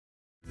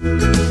Hello,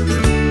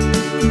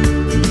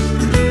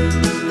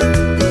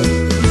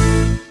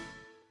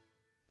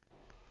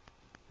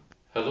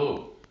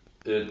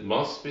 it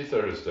must be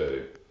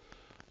Thursday.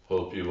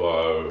 Hope you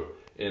are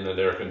in an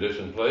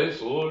air-conditioned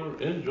place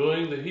or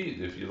enjoying the heat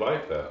if you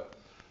like that.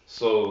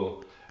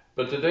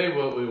 But today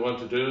what we want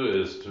to do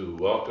is to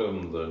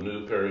welcome the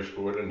new parish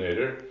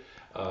coordinator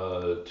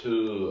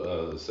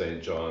to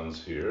St.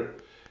 John's here.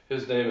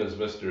 His name is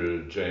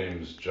Mr.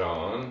 James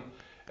John,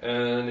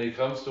 and he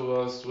comes to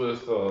us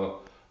with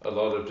a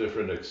lot of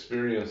different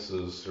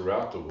experiences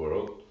throughout the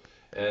world.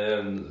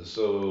 And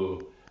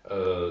so,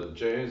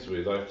 James,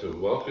 we'd like to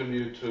welcome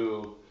you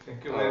to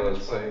Thank you very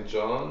much, St.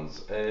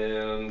 John's,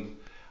 and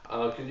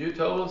can you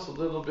tell us a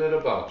little bit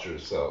about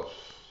yourself?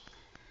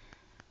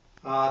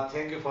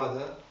 Thank you,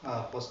 Father,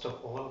 first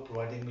of all,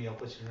 providing me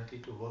opportunity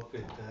to work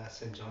with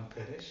St. John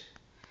Parish.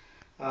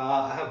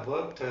 I have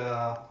worked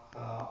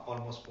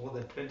almost more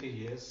than 20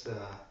 years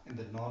in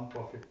the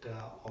non-profit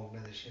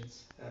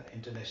organizations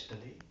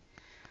internationally.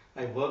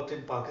 I worked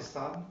in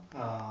Pakistan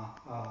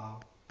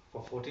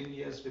for 14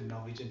 years with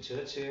Norwegian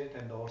Church Aid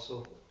and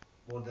also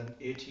more than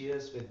 8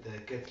 years with the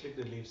Catholic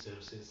Relief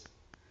Services.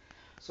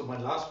 So my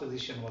last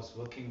position was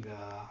working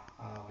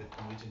with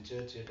Norwegian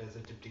Church Aid as a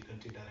Deputy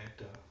Country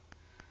Director.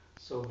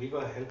 So we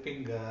were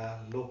helping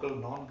local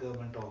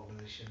non-government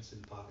organizations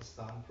in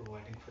Pakistan,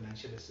 providing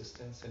financial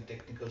assistance and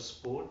technical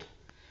support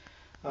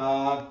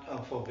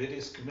for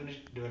various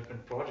community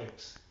development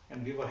projects.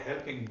 And we were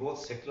helping both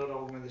secular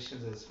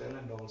organizations as well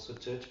and also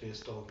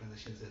church-based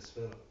organizations as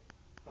well,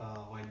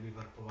 while we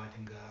were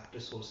providing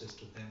resources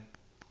to them.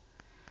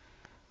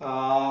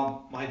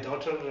 My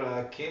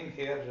daughter came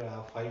here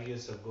 5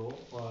 years ago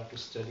to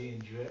study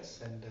in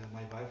US, and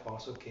my wife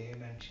also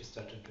came and she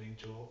started doing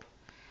job.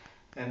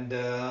 And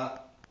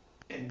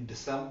in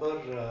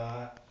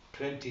December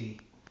 20,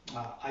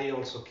 I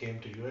also came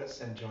to US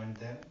and joined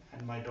them.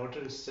 And my daughter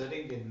is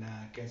studying in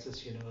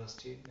Kansas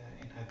University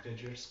in her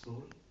graduate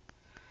school.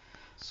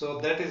 So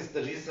that is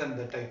the reason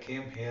that I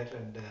came here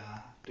and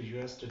to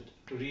US to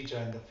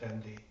rejoin the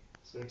family.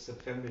 So it's a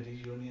family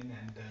reunion,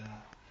 and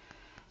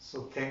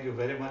so thank you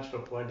very much for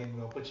providing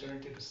me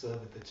opportunity to serve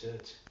with the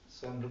church.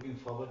 So I'm looking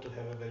forward to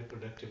have a very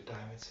productive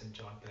time at St.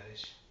 John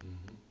Parish.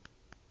 Mhm.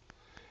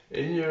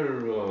 In your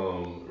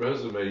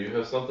resume, you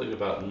have something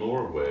about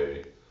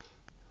Norway.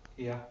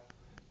 Yeah.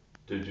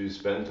 Did you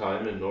spend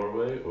time in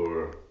Norway,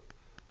 or?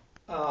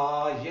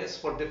 Yes,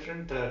 for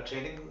different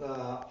training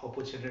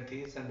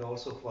opportunities and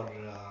also for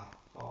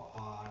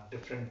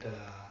different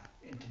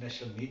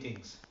international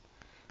meetings.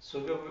 So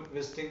we were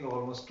visiting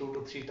almost 2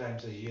 to 3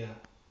 times a year.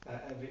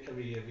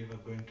 Every year we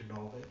were going to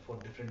Norway for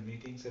different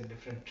meetings and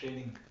different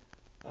training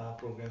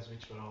programs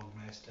which were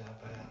organized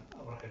by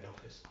our head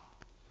office.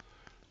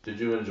 Did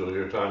you enjoy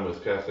your time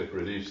with Catholic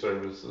Relief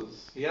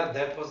Services? Yeah,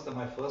 that was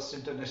my first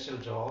international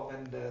job,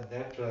 and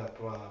that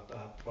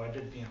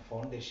provided me a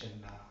foundation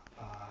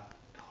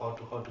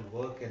how to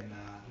work in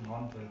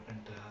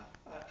non-development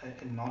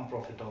in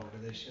non-profit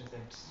organizations,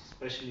 and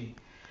especially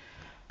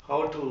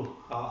how to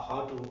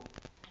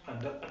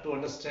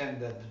understand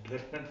the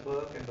development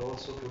work and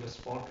also to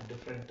respond to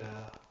different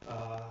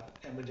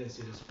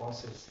emergency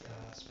responses,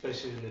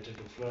 especially related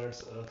to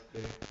floods,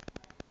 earthquake,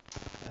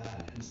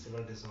 and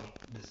civil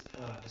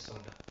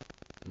disorder.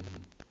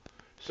 Mhm.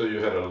 So you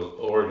had to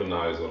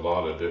organize a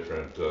lot of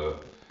different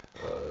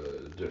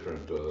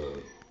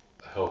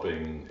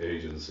helping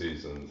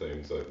agencies and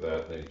things like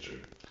that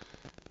nature,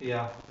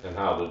 Yeah, and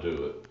how to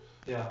do it.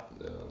 yeah.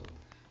 Uh,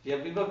 Yeah,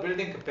 we were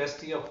building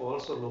capacity of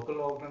also local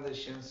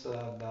organizations,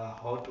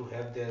 how to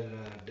have their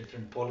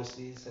different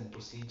policies and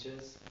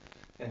procedures,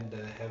 and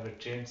have a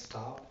trained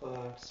staff.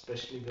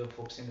 Especially, we are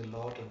focusing a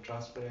lot on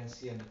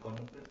transparency and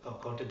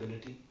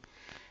accountability,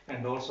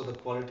 and also the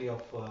quality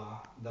of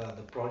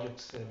the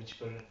projects which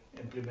we're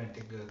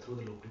implementing through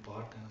the local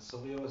partners. So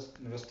we was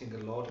investing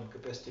a lot in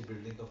capacity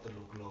building of the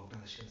local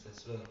organizations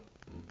as well.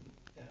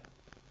 Yeah.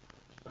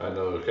 I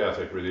know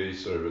Catholic Relief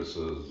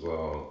Services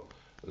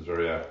was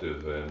very active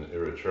in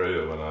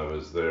Eritrea when I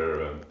was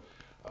there, and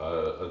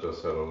I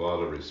just had a lot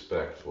of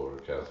respect for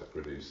Catholic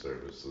Relief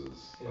Services.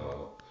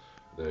 Yeah.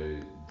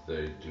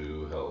 They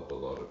do help a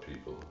lot of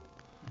people,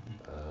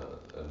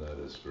 and that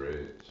is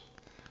great.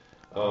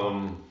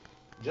 Um,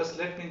 Just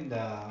let me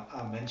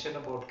mention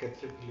about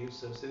Catholic Relief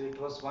Services. It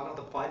was one of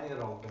the pioneer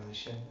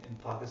organization in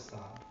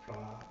Pakistan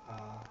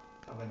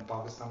when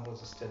Pakistan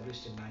was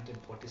established in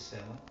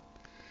 1947.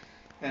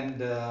 And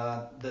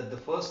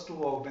the first two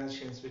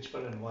organizations which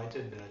were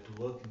invited to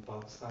work in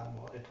Pakistan,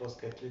 it was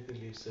Catholic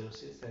Relief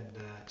Services and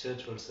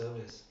Church World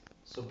Service.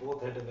 So both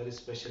had a very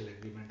special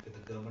agreement with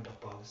the government of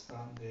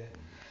Pakistan. They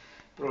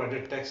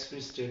provided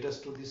tax-free status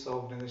to these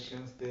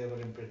organizations. They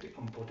were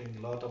importing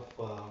a lot of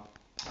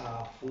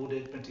food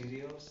aid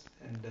materials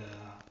and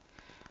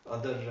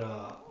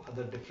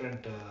other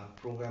different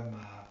program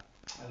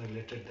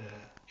related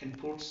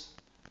inputs,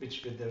 which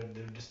they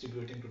were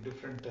distributing to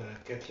different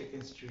Catholic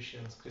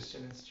institutions,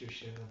 Christian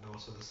institutions, and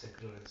also the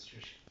secular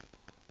institutions.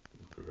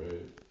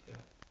 Great.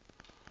 Yeah.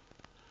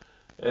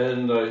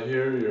 And I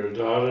hear your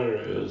daughter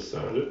has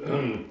started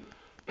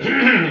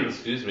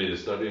excuse me,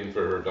 is studying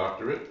for her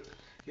doctorate.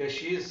 Yeah,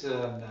 she is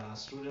a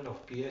student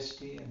of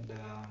PhD, and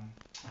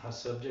her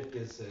subject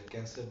is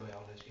cancer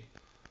biology.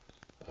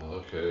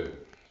 Okay,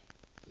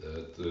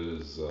 that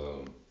is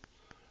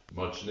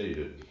much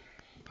needed.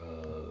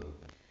 Uh,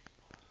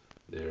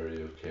 the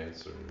area of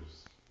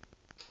cancers.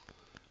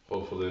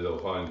 Hopefully, they'll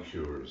find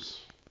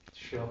cures.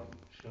 Sure,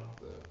 sure,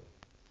 Yeah.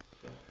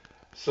 sure.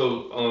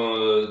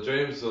 So,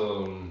 James,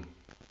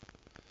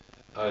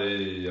 I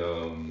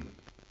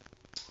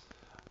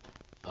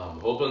I'm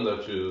hoping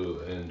that you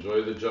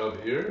enjoy the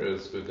job here.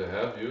 It's good to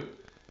have you,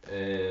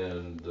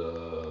 and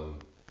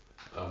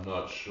I'm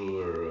not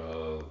sure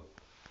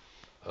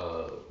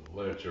uh,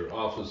 what your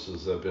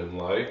offices have been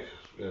like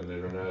in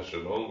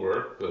international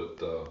work, but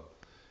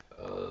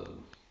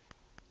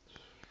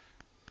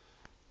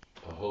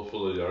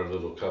hopefully our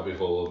little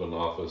cubbyhole of an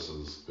office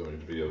is going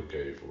to be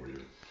okay for you.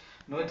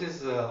 No, it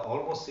is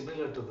almost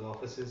similar to the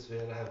offices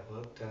where I have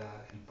worked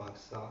in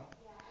Pakistan,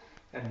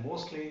 and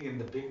mostly in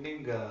the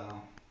beginning,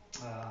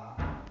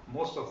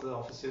 most of the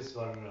offices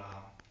were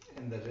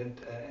in the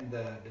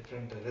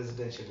different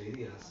residential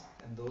areas,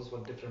 and those were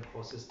different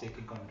houses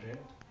taking on rent,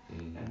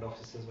 Mm. and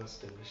offices were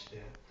established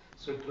there.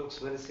 So it looks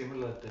very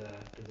similar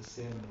to the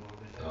same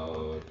environment I have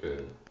Oh, worked in.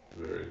 okay,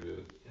 very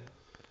good.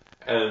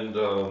 Yeah. And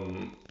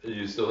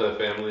you still have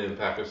family in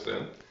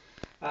Pakistan?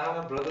 I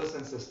have brothers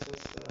and sisters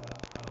who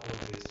are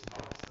based in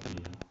Pakistan.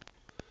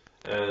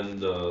 Mm.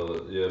 And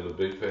you have a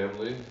big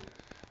family?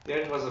 Yeah,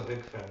 it was a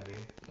big family,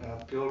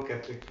 pure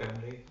Catholic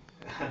family.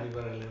 We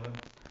were 11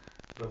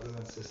 brothers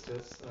and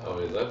sisters, Oh,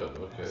 11,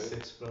 okay.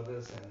 6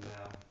 brothers and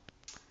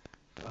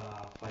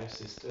 5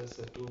 sisters.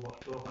 Two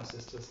of my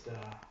sisters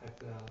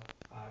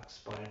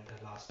expired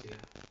last year.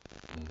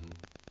 Hmm.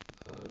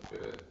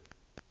 Okay.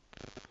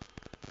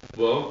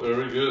 Well,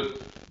 very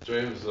good.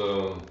 James,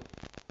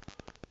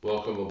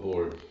 welcome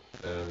aboard,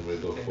 and we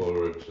look Thank,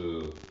 forward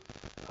to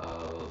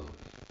uh,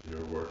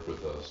 your work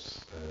with us.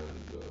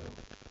 And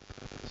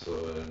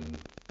and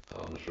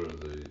I'm sure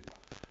the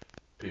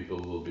people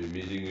will be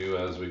meeting you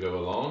as we go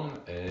along,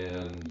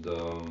 and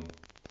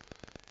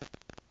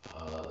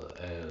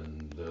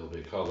they'll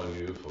be calling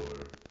you for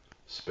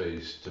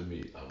space to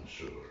meet, I'm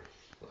sure.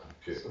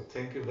 Okay. so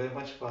thank you very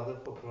much, Father,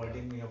 for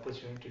providing me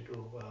opportunity to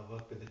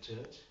work with the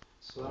church.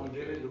 So I'm Okay.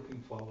 really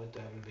looking forward.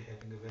 I will be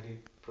having a very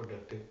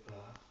productive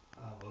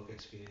work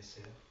experience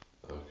here.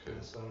 Okay.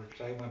 So I will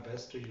try my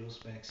best to use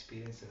my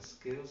experience and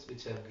skills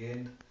which I've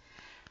gained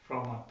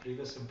from my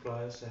previous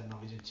employers and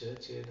Norwegian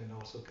Church Aid and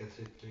also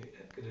Catholic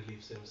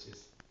Relief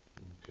Services.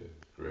 Okay.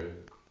 Great.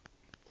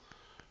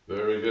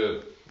 Very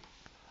good.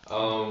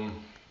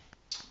 Um,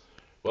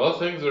 well,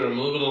 things are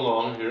moving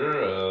along here.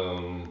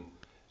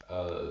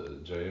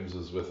 James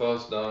is with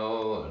us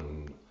now,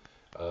 and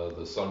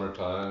the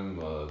summertime,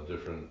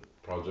 different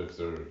projects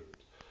are.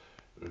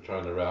 We're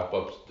trying to wrap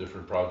up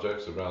different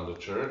projects around the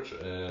church,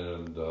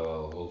 and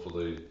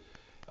hopefully,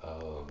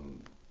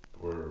 um,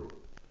 we're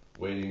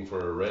waiting for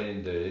a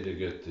rain day to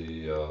get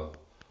the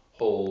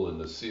hole in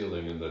the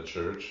ceiling in the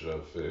church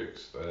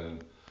fixed.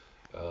 And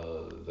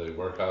they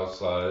work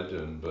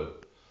outside,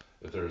 but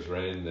if there's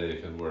rain, they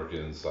can work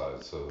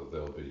inside. So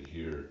they'll be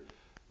here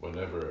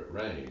whenever it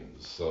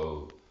rains.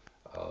 So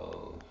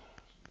uh,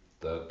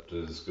 that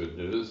is good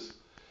news.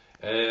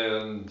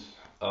 And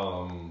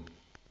um,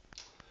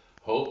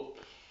 hope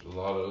a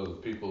lot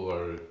of people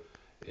are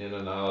in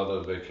and out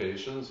of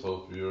vacations.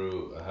 Hope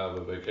you have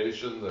a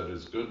vacation that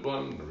is a good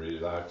one,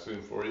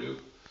 relaxing for you.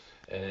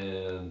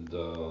 And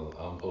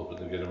I'm hoping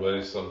to get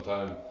away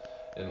sometime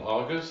in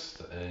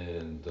August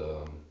and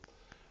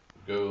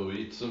go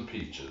eat some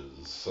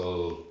peaches.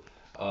 So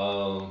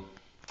um,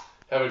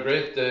 have a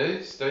great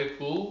day. Stay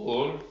cool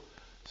or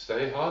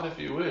stay hot if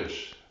you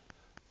wish.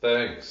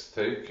 Thanks.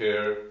 Take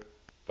care.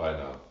 Bye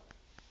now.